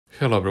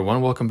Hello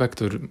everyone, welcome back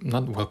to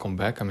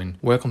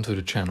welcome to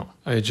the channel.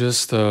 I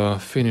just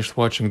finished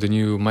watching the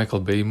new Michael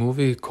Bay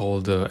movie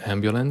called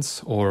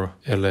Ambulance or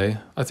LA.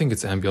 I think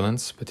it's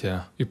Ambulance, but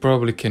yeah. You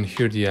probably can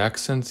hear the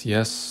accent.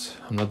 Yes,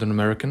 I'm not an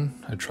American.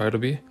 I try to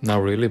be.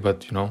 Not really,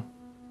 but you know,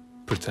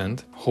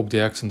 pretend. Hope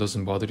the accent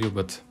doesn't bother you,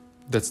 but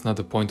that's not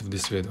the point of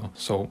this video.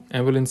 So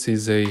Ambulance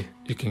is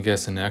you can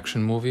guess, an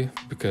action movie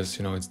because,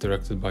 you know, it's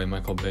directed by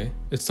Michael Bay.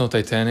 It's not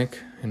Titanic,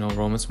 you know,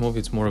 romance movie.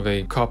 It's more of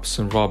a cops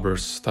and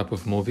robbers type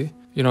of movie.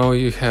 You know,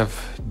 you have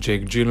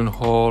Jake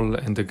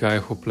Gyllenhaal and the guy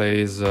who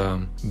plays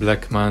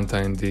Black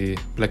Manta in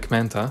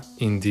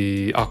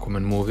the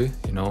Aquaman movie,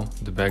 you know,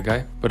 the bad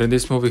guy. But in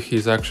this movie,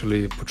 he's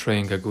actually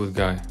portraying a good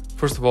guy.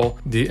 First of all,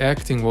 the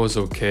acting was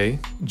okay.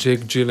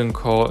 Jake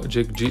Gyllenhaal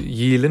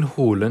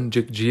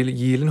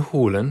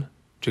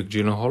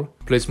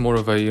plays more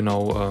of a, you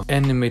know,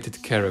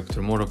 animated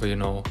character, more of a, you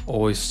know,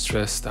 always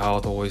stressed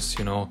out, always,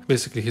 you know,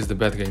 basically he's the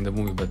bad guy in the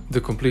movie, but the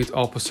complete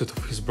opposite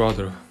of his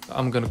brother.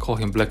 I'm gonna call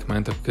him Black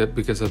Manta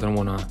because I don't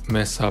wanna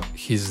mess up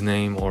his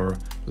name or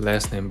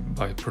last name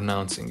by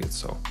pronouncing it,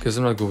 so, because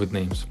I'm not good with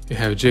names. You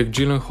have Jake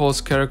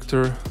Gyllenhaal's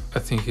character, I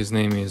think his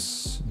name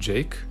is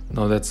Jake.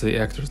 No, that's the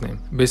actor's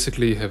name.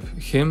 Basically you have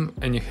him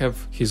and you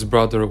have his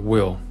brother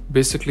Will.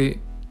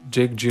 Basically,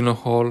 Jake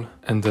Gyllenhaal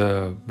and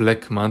the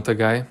Black Manta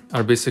guy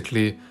are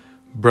basically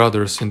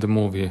brothers in the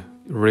movie,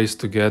 raised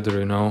together,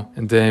 you know,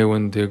 and then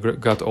when they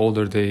got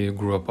older, they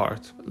grew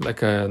apart.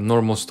 Like a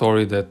normal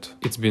story that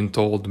it's been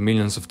told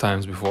millions of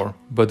times before.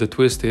 But the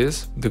twist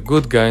is, the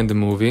good guy in the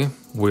movie,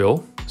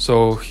 Will,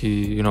 so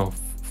he, you know,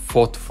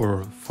 fought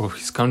for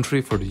his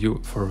country,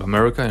 for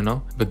America, you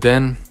know, but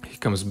then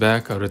comes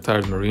back, a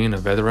retired Marine, a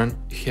veteran.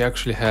 He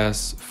actually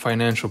has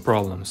financial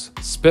problems,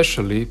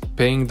 especially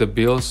paying the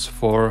bills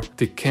for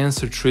the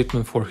cancer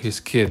treatment for his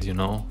kid, you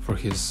know, for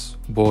his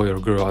boy or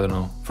girl, I don't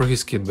know, for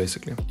his kid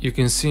basically. You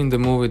can see in the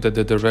movie that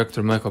the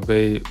director Michael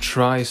Bay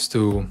tries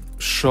to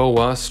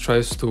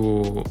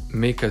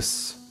make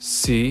us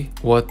see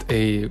what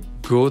a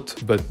good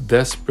but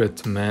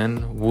desperate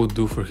man would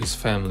do for his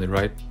family,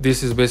 right?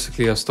 This is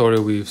basically a story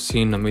we've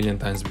seen a million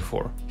times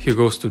before. He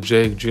goes to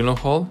Jake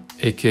Gyllenhaal,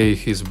 aka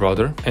his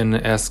brother, and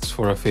asks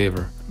for a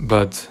favor.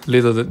 But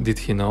little did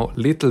he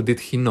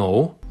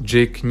know,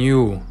 Jake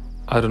knew,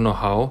 I don't know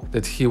how,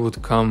 that he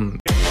would come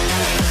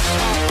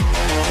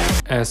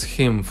ask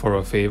him for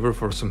a favor,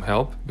 for some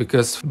help,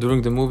 because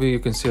during the movie you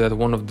can see that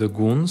one of the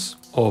goons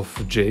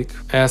of Jake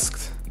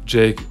asked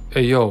Jake,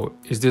 hey yo,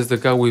 is this the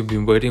guy we've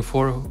been waiting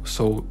for?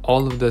 So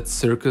all of that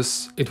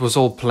circus, it was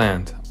all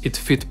planned. It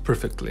fit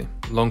perfectly.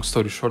 Long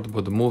story short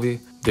about the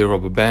movie, they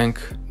rob a bank,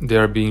 they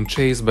are being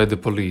chased by the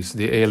police,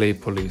 the LA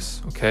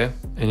police, okay?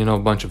 And you know, a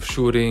bunch of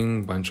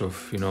shooting, bunch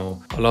of, you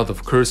know, a lot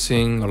of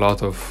cursing, a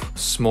lot of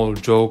small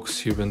jokes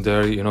here and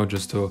there, you know,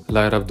 just to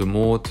light up the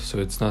mood, so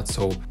it's not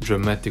so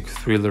dramatic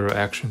thriller,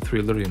 action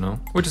thriller, you know,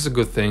 which is a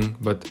good thing.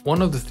 But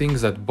one of the things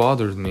that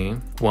bothered me,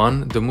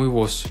 one, the movie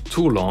was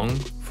too long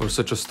for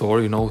such a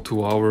story, you know,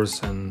 2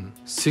 hours and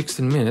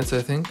 16 minutes,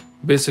 I think.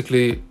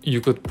 Basically, you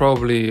could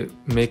probably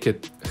make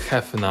it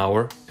half an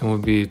hour and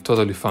would be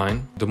totally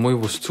fine. The movie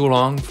was too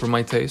long for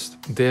my taste.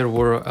 There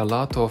were a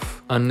lot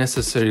of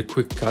unnecessary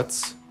quick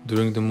cuts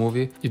during the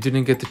movie. You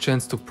didn't get the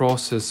chance to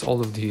process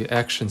all of the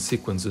action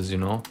sequences, you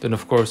know. Then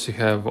of course you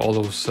have all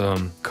those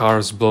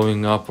cars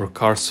blowing up or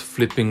cars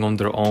flipping on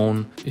their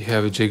own. You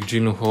have Jake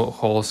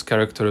Gyllenhaal's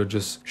character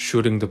just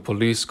shooting the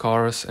police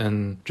cars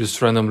and just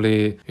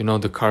randomly, you know,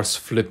 the cars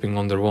flipping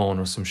on their own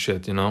or some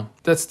shit, you know.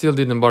 That still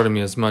didn't bother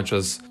me as much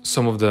as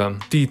some of the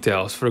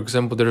details. For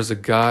example, there's a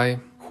guy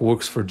who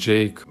works for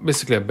Jake,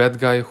 basically a bad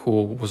guy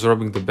who was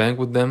robbing the bank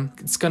with them.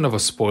 It's kind of a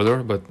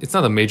spoiler, but it's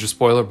not a major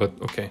spoiler, but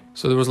okay.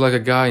 So there was like a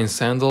guy in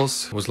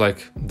sandals who was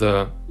like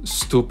the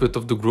stupid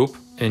of the group,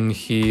 and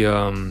he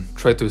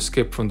tried to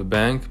escape from the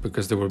bank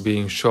because they were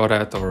being shot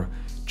at or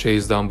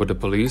chased down by the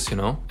police, you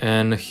know,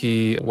 and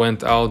he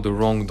went out the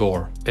wrong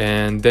door,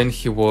 and then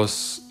he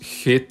was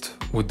hit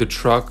with the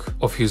truck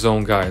of his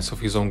own guys, of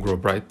his own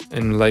group, right?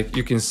 And like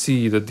you can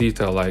see the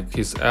detail, like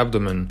his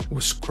abdomen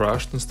was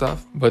crushed and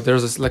stuff, but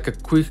there's this, like a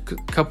quick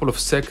couple of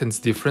seconds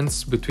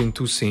difference between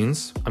two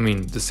scenes. I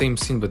mean, the same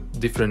scene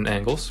but different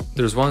angles.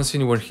 There's one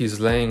scene where he's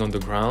laying on the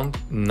ground,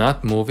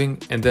 not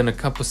moving, and then a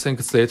couple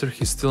seconds later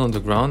he's still on the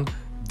ground,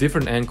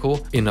 different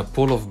angle, in a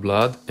pool of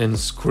blood and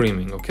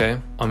screaming, okay?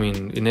 I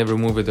mean, in every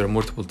movie there are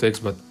multiple takes,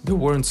 but they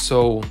weren't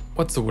so...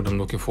 what's the word I'm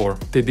looking for?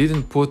 They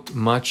didn't put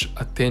much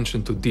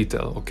attention to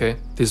detail, okay?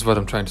 This is what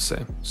I'm trying to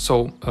say.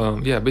 So,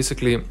 yeah,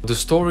 basically, the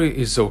story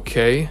is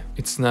okay.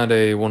 It's not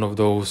one of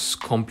those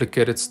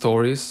complicated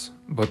stories.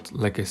 But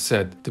like I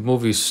said, the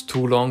movie is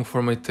too long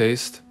for my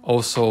taste.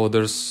 Also,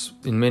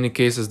 in many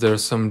cases, there are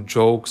some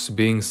jokes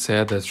being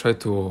said that try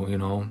to, you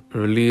know,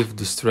 relieve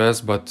the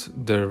stress, but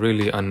they're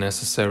really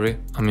unnecessary.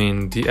 I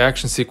mean, the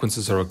action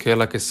sequences are okay,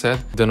 like I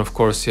said. Then, of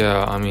course,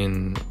 yeah, I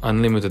mean,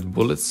 unlimited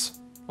bullets,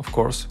 of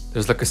course.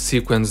 There's like a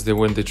sequence there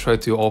when they try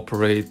to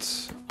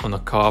operate on a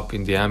cop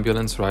in the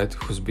ambulance, right,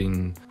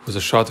 who's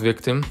a shot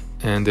victim.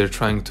 and they're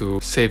trying to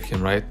save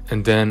him, right?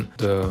 And then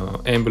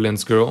the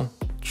ambulance girl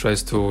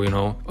tries to,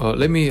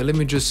 let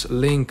me just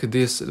link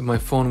my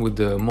phone with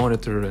the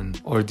monitor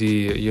or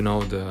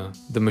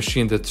the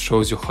machine that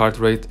shows your heart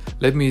rate.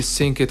 Let me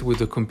sync it with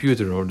the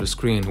computer or the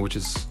screen, which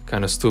is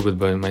kind of stupid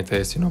by my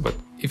taste, but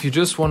if you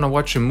just want to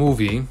watch a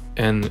movie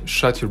and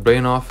shut your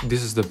brain off,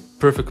 this is the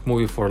perfect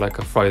movie for like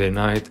a Friday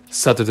night,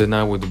 Saturday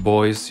night with the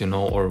boys,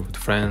 or with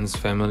friends,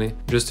 family,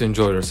 just to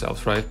enjoy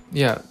yourselves, right?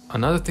 Yeah,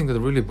 another thing that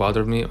really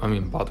bothered me,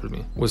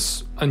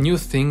 was a new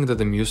thing that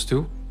I'm used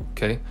to,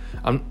 okay?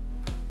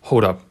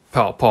 Hold up,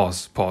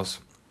 pause.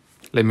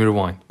 Let me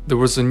rewind. There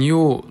was a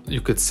new,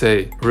 you could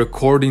say,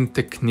 recording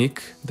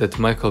technique that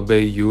Michael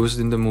Bay used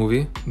in the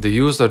movie. They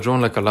used a drone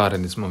like a lot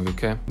in this movie,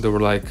 okay? There were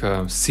like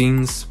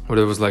scenes where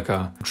there was like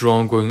a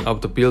drone going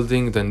up the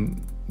building,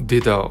 then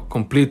did a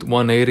complete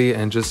 180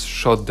 and just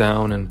shot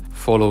down and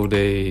followed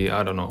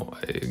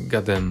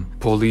goddamn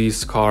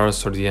police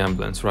cars or the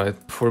ambulance, right?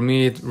 For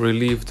me, it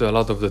relieved a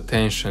lot of the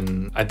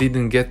tension. I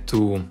didn't get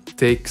to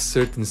take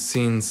certain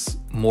scenes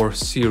more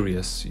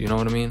serious, you know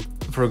what I mean?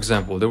 For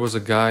example, there was a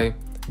guy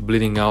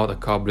bleeding out, a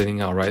cop bleeding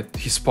out, right?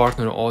 His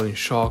partner all in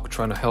shock,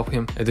 trying to help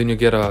him, and then you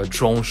get a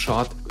drone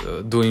shot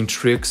doing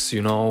tricks,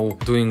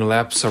 doing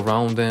laps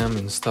around them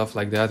and stuff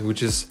like that,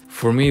 which is,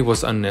 for me,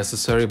 was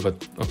unnecessary,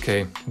 but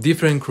okay.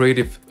 Different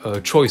creative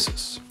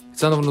choices.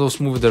 It's not one of those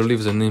movies that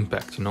leaves an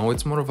impact,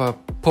 it's more of a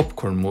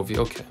popcorn movie,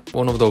 okay.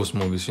 One of those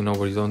movies,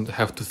 where you don't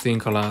have to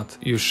think a lot.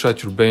 You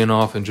shut your brain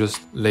off and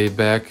just lay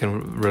back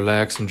and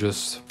relax and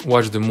just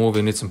watch the movie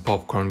and eat some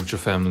popcorn with your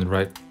family,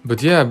 right?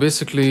 But yeah,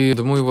 basically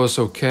the movie was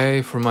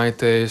okay for my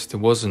taste. It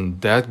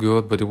wasn't that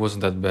good, but it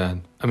wasn't that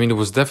bad. It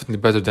was definitely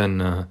better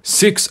than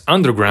 6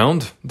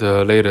 Underground,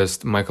 the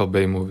latest Michael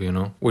Bay movie,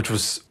 which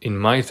was, in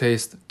my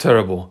taste,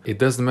 terrible. It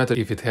doesn't matter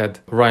if it had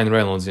Ryan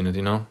Reynolds in it,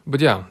 But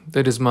yeah,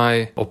 that is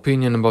my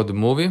opinion about the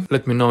movie.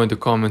 Let me know in the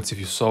comments if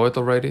you saw it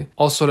already.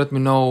 Also, let me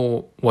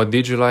know what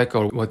did you like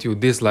or what you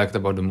disliked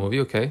about the movie,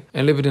 okay?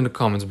 And leave it in the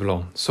comments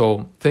below.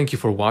 So, thank you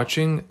for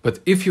watching. But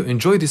if you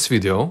enjoyed this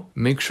video,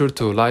 make sure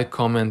to like,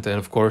 comment, and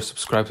of course,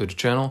 subscribe to the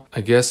channel.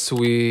 I guess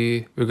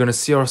we're gonna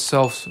see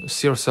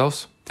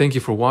ourselves. Thank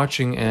you for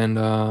watching,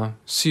 and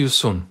see you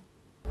soon.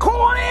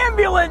 Call an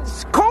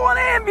ambulance! Call an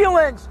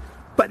ambulance!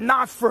 But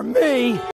not for me!